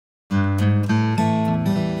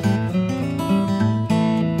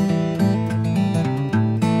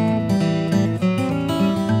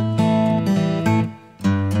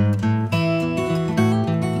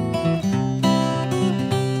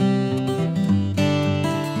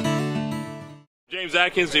James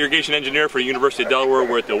Atkins, the irrigation engineer for the University of Delaware.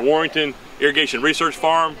 We're at the Warrington Irrigation Research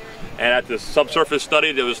Farm and at the subsurface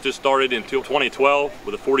study that was just started in 2012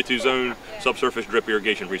 with a 42-zone subsurface drip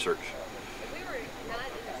irrigation research.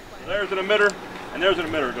 There's an emitter and there's an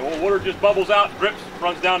emitter. The water just bubbles out, drips,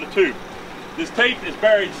 runs down the tube. This tape is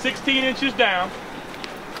buried 16 inches down,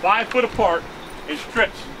 5 foot apart, in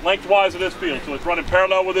strips lengthwise of this field, so it's running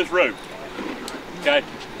parallel with this road. Okay,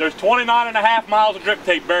 there's 29.5 miles of drip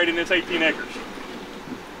tape buried in this 18 acres.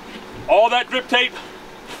 All that drip tape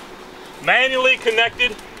manually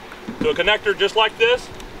connected to a connector just like this,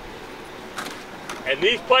 and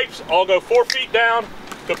these pipes all go 4 feet down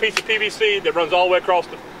to a piece of PVC that runs all the way across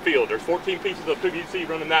the field. There's 14 pieces of PVC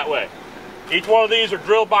running that way. Each one of these are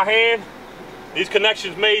drilled by hand. These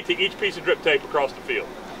connections made to each piece of drip tape across the field.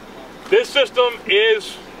 This system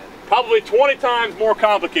is probably 20 times more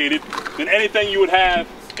complicated than anything you would have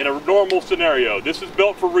in a normal scenario. This is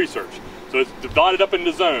built for research, so it's divided up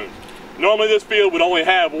into zones. Normally this field would only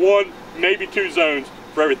have 1, maybe 2 zones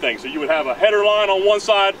for everything. So you would have a header line on one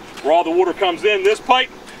side where all the water comes in this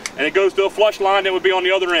pipe and it goes to a flush line that would be on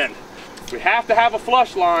the other end. We have to have a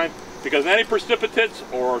flush line because any precipitates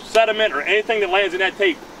or sediment or anything that lands in that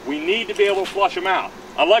tape, we need to be able to flush them out.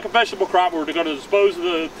 Unlike a vegetable crop where we're going to dispose of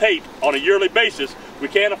the tape on a yearly basis, we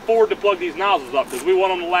can't afford to plug these nozzles up because we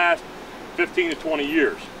want them to last 15 to 20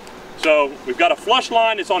 years. So we've got a flush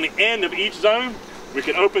line that's on the end of each zone. We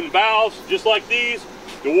can open valves just like these.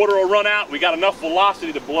 The water will run out. We got enough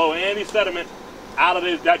velocity to blow any sediment out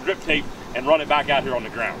of that drip tape and run it back out here on the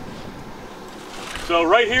ground. So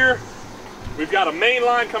right here, we've got a main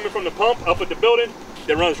line coming from the pump up at the building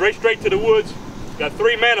that runs right straight to the woods. Got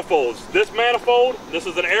 3 manifolds. This manifold, this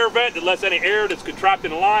is an air vent that lets any air that's trapped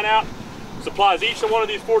in the line out. Supplies each one of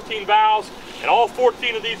these 14 valves, and all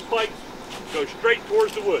 14 of these pipes go straight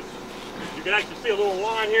towards the woods. You can actually see a little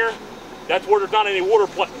line here. That's where there's not any water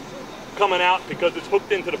coming out because it's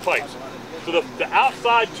hooked into the pipes. So the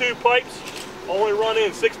outside 2 pipes only run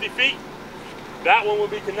in 60 feet. That one will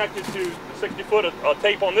be connected to the 60 foot of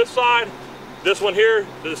tape on this side. This one here,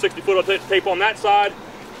 the 60 foot of tape on that side.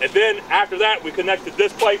 And then after that, we connected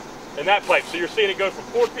this pipe and that pipe. So you're seeing it go from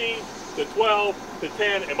 14 to 12 to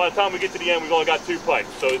 10, and by the time we get to the end, we've only got 2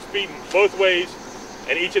 pipes. So it's feeding both ways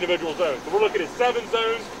in each individual zone. So we're looking at 7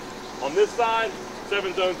 zones on this side,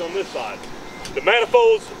 7 zones on this side. The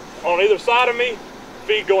manifolds on either side of me,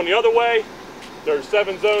 feed going the other way. There's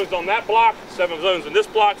 7 zones on that block, 7 zones in this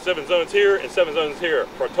block, 7 zones here, and 7 zones here,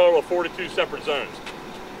 for a total of 42 separate zones.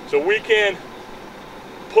 So we can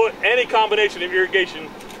put any combination of irrigation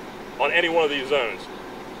on any one of these zones.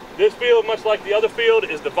 This field, much like the other field,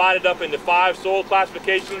 is divided up into 5 soil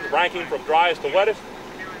classifications, ranking from driest to wettest,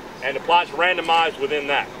 and the plots randomized within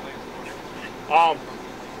that.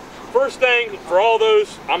 First thing for all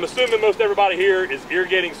those, I'm assuming most everybody here is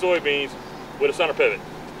irrigating soybeans with a center pivot.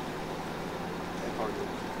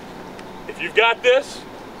 If you've got this,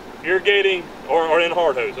 irrigating, or in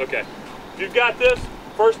hard hose, okay. If you've got this,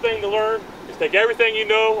 first thing to learn is take everything you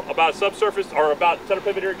know about subsurface or about center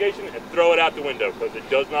pivot irrigation and throw it out the window because it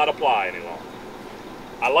does not apply any longer.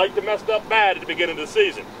 I like to messed up bad at the beginning of the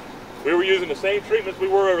season. We were using the same treatments we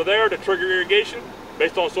were over there to trigger irrigation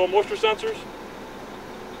based on soil moisture sensors.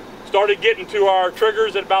 Started getting to our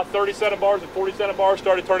triggers at about 30 centibars and 40 centibars,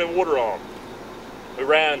 started turning water on. We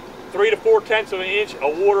ran 3 to 4 tenths of an inch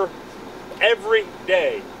of water every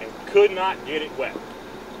day and could not get it wet.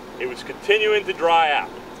 It was continuing to dry out.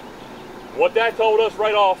 What that told us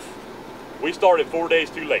right off, we started 4 days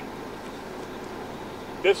too late.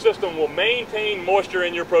 This system will maintain moisture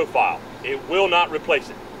in your profile. It will not replace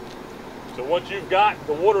it. So once you've got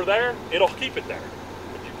the water there, it'll keep it there,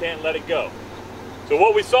 but you can't let it go. So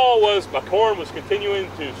what we saw was my corn was continuing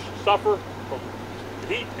to suffer from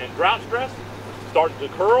heat and drought stress, started to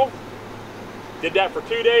curl. Did that for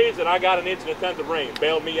 2 days and I got 1 1/10 inches of rain.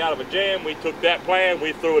 Bailed me out of a jam. We took that plan,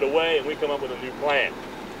 we threw it away, and we come up with a new plan.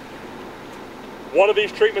 One of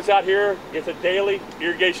these treatments out here gets a daily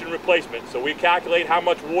irrigation replacement. So we calculate how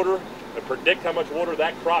much water and predict how much water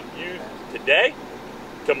that crop used today.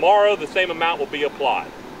 Tomorrow the same amount will be applied.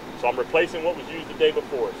 So I'm replacing what was used the day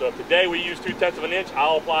before. So if today we use 2/10 of an inch,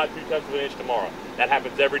 I'll apply 2/10 of an inch tomorrow. That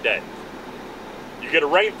happens every day. You get a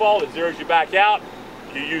rainfall, it zeroes you back out.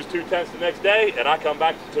 You use 2/10 the next day, and I come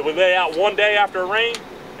back to we lay out 1 day after a rain,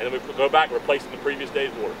 and then we go back replacing the previous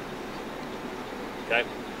day's water. Okay?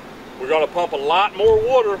 We're going to pump a lot more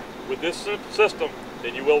water with this system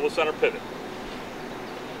than you will with center pivot.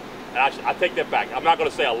 And I take that back. I'm not going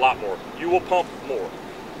to say a lot more. You will pump more,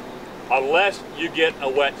 unless you get a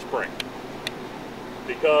wet spring.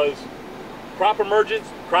 Because crop emergence,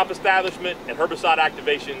 crop establishment and herbicide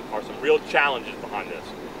activation are some real challenges behind this.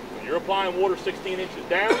 When you're applying water 16 inches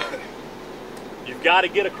down, you've got to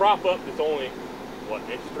get a crop up that's only, what,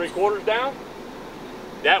 1.75 inches down?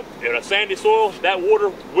 That, in a sandy soil, that water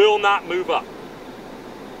will not move up.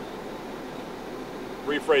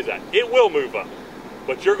 Rephrase that. It will move up,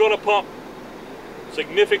 but you're going to pump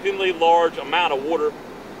significantly large amount of water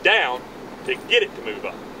down to get it to move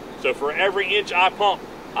up. So for every inch I pump,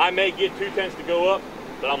 I may get 0.2 to go up,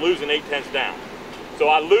 but I'm losing 0.8 down. So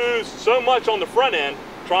I lose so much on the front end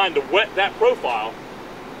trying to wet that profile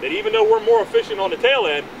that even though we're more efficient on the tail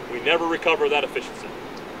end, we never recover that efficiency.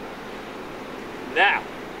 Now,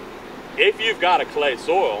 if you've got a clay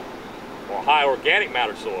soil or high organic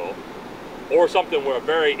matter soil or something with a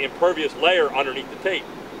very impervious layer underneath the tape,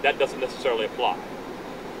 that doesn't necessarily apply.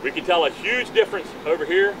 We can tell a huge difference over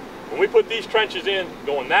here. When we put these trenches in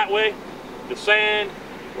going that way, the sand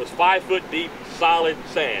was 5 foot deep, solid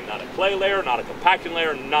sand. Not a clay layer, not a compaction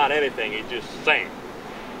layer, not anything, it's just sand.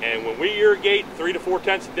 And when we irrigate 3 to 4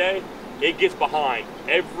 tenths a day, it gets behind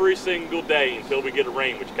every single day until we get a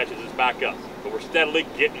rain, which catches us back up. But we're steadily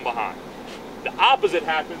getting behind. The opposite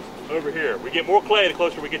happens over here. We get more clay the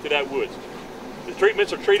closer we get to that woods. The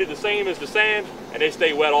treatments are treated the same as the sand, and they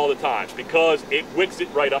stay wet all the time because it wicks it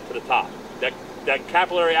right up to the top. That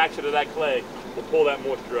capillary action of that clay will pull that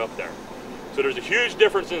moisture up there. So there's a huge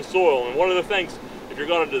difference in soil, and one of the things, if you're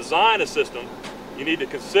going to design a system, you need to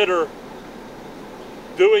consider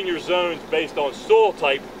doing your zones based on soil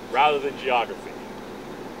type rather than geography.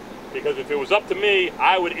 Because if it was up to me,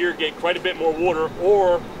 I would irrigate quite a bit more water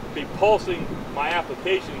or be pulsing my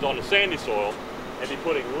applications on the sandy soil and be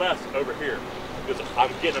putting less over here because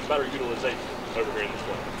I'm getting a better utilization over here in this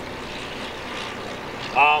way.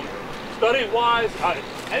 Study-wise,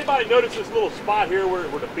 anybody notice this little spot here where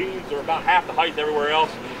the beans are about half the height everywhere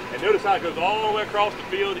else? And notice how it goes all the way across the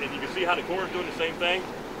field, and you can see how the corn's doing the same thing?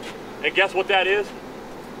 And guess what that is?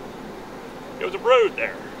 It was a road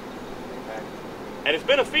there. And it's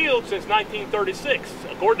been a field since 1936.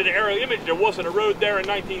 According to the aerial image, there wasn't a road there in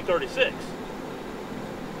 1936.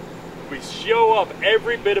 We show up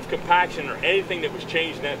every bit of compaction or anything that was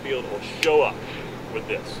changed in that field will show up with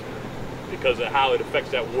this because of how it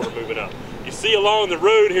affects that water moving up. You see along the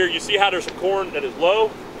road here, you see how there's some corn that is low?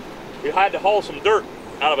 We had to haul some dirt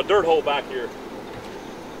out of a dirt hole back here.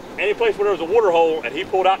 Any place where there was a water hole and he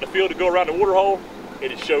pulled out in the field to go around the water hole,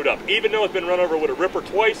 it has showed up. Even though it's been run over with a ripper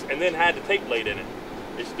twice and then had the tape laid in it,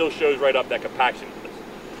 it still shows right up that compaction.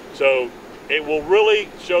 So it will really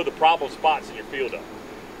show the problem spots in your field up.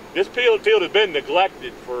 This field has been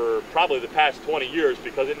neglected for probably the past 20 years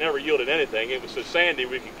because it never yielded anything. It was so sandy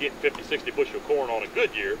we could get 50, 60 bushel of corn on a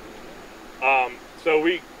good year. So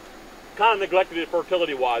we kind of neglected it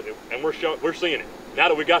fertility-wise, and we're seeing it. Now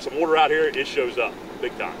that we got some water out here, it shows up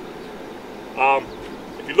big time.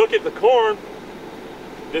 If you look at the corn,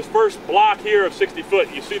 this first block here of 60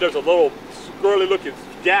 foot, you see there's a little squirrely looking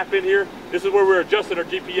gap in here. This is where we're adjusting our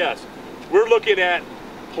GPS. We're looking at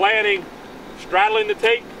planting, straddling the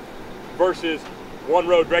tape versus one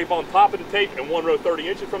row drape on top of the tape and one row 30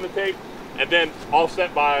 inches from the tape, and then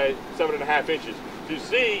offset by 7.5 inches to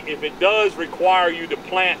see if it does require you to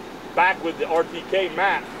plant back with the RTK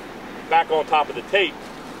mat back on top of the tape,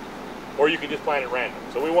 or you can just plant it random.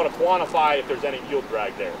 So we want to quantify if there's any yield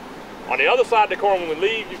drag there. On the other side of the corn, when we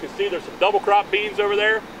leave, you can see there's some double crop beans over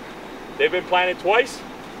there. They've been planted twice.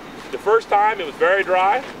 The first time it was very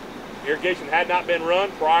dry. Irrigation had not been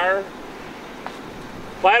run prior.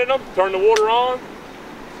 Planted them, turned the water on,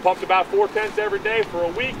 pumped about 4 tenths every day for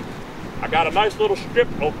a week. I got a nice little strip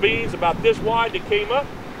of beans about this wide that came up,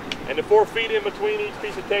 and the 4 feet in between each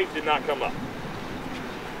piece of tape did not come up.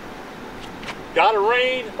 Got a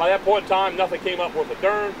rain. By that point in time, nothing came up worth a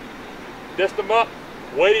darn. Dished them up,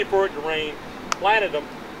 waited for it to rain, planted them,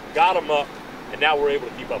 got them up, and now we're able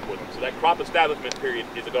to keep up with them. So that crop establishment period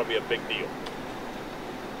is going to be a big deal.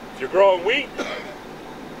 If you're growing wheat,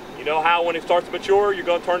 you know how when it starts to mature, you're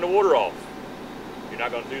going to turn the water off. You're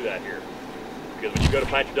not going to do that here. Because when you go to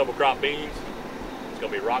plant your double crop beans, it's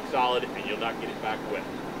going to be rock solid and you'll not get it back wet.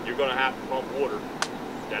 You're going to have to pump water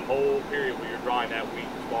that whole period where you're drying that wheat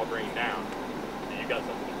and small grain down. So you got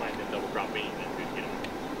something to plant them double crop beans into to get them.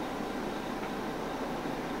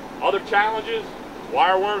 Other challenges,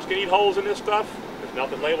 wireworms can eat holes in this stuff. There's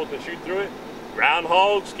nothing labeled to shoot through it.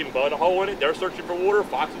 Groundhogs can bud a hole in it. They're searching for water.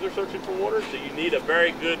 Foxes are searching for water. So you need a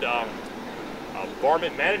very good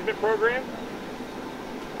varmint management program.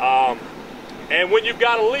 And when you've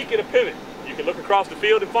got a leak in a pivot, you can look across the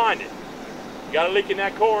field and find it. You got a leak in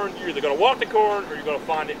that corn, you're either going to walk the corn or you're going to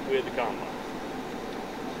find it with the combine.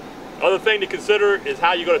 Other thing to consider is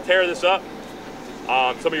how you're going to tear this up.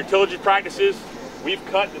 Some of your tillage practices, we've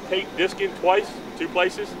cut the tape disking twice, 2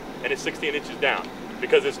 places, and it's 16 inches down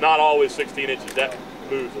because it's not always 16 inches. That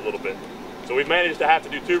moves a little bit. So we've managed to have to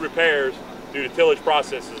do 2 repairs due to tillage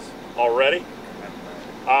processes already.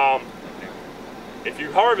 If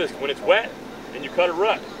you harvest when it's wet and you cut a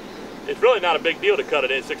rut, it's really not a big deal to cut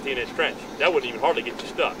it in a 16-inch trench. That wouldn't even hardly get you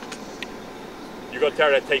stuck. You're going to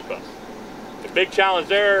tear that tape up. The big challenge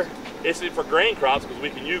there isn't for grain crops because we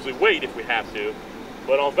can usually wait if we have to,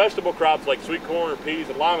 but on vegetable crops like sweet corn or peas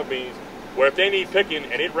and lima beans, where if they need picking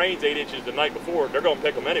and it rains 8 inches the night before, they're going to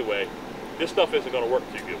pick them anyway. This stuff isn't going to work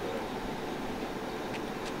too good with them.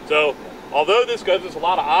 So, although this gives us a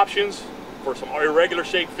lot of options for some irregular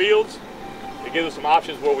shaped fields, it gives us some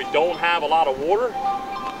options where we don't have a lot of water,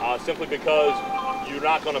 simply because you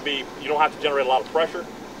don't have to generate a lot of pressure.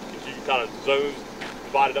 You can kind of zones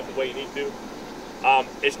divide it up the way you need to.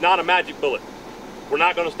 It's not a magic bullet. We're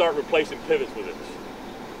not going to start replacing pivots with it.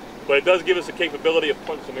 But it does give us the capability of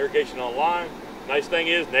putting some irrigation online. Nice thing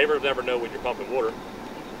is, neighbors never know when you're pumping water.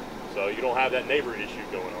 So you don't have that neighbor issue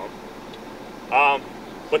going on.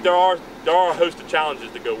 But there are a host of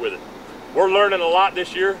challenges that go with it. We're learning a lot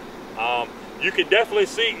this year. You can definitely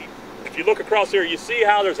see, if you look across here, you see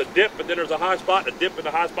how there's a dip, but then there's a high spot, a dip and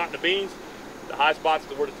a high spot in the beans. The high spot's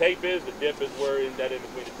where the tape is, the dip is where that in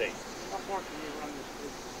between the tape. How far can you run this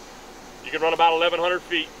field? You can run about 1,100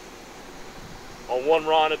 feet on one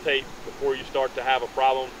run of tape before you start to have a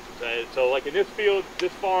problem. So like in this field,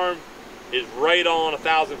 this farm is right on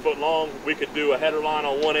 1,000 foot long. We could do a header line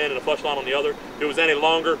on one end and a flush line on the other. If it was any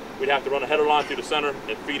longer, we'd have to run a header line through the center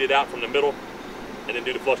and feed it out from the middle and then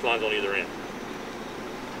do the flush lines on either end.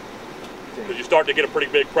 Because you start to get a pretty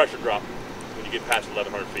big pressure drop when you get past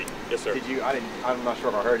 1,100 feet. Yes, sir. Did you, I'm not sure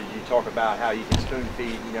if I heard, did you talk about how you can spoon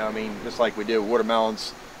feed, you know, I mean, just like we do with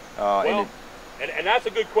watermelons? Well, and that's a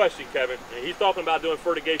good question, Kevin. And he's talking about doing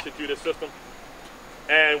fertigation through this system.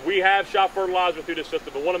 And we have shot fertilizer through this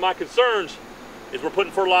system, but one of my concerns is we're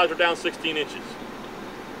putting fertilizer down 16 inches.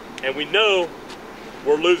 And we know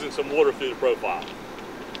we're losing some water through the profile.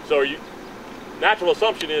 So natural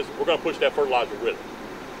assumption is we're going to push that fertilizer with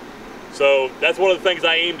it. So that's one of the things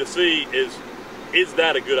I aim to see is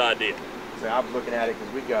that a good idea? So I'm looking at it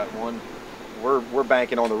because we've got one, we're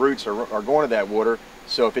banking on the roots are going to that water.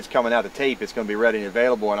 So if it's coming out the tape, it's going to be ready and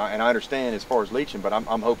available. And I understand as far as leaching, but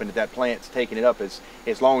I'm hoping that plant's taking it up as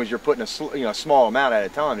long as you're putting a small amount at a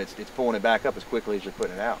time. It's pulling it back up as quickly as you're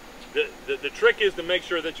putting it out. The trick is to make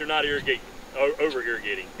sure that you're not over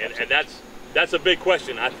irrigating, and that's a big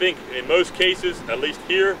question. I think in most cases, at least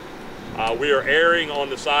here, we are erring on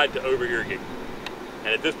the side to over irrigate. And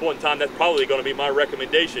at this point in time, that's probably going to be my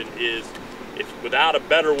recommendation is, if without a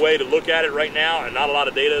better way to look at it right now and not a lot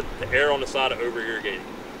of data, to err on the side of over irrigating.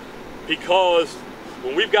 Because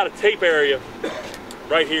when we've got a tape area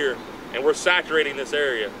right here and we're saturating this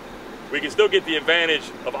area, we can still get the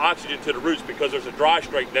advantage of oxygen to the roots because there's a dry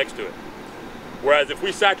strike next to it. Whereas if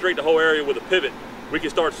we saturate the whole area with a pivot, we can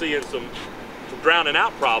start seeing some drowning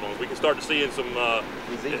out problems. We can start to see some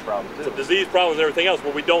disease problems too. Some disease problems and everything else,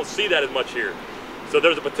 but we don't see that as much here. So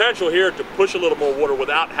there's a potential here to push a little more water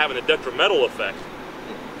without having a detrimental effect.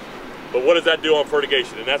 But what does that do on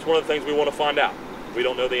fertigation? And that's one of the things we want to find out. We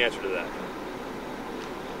don't know the answer to that.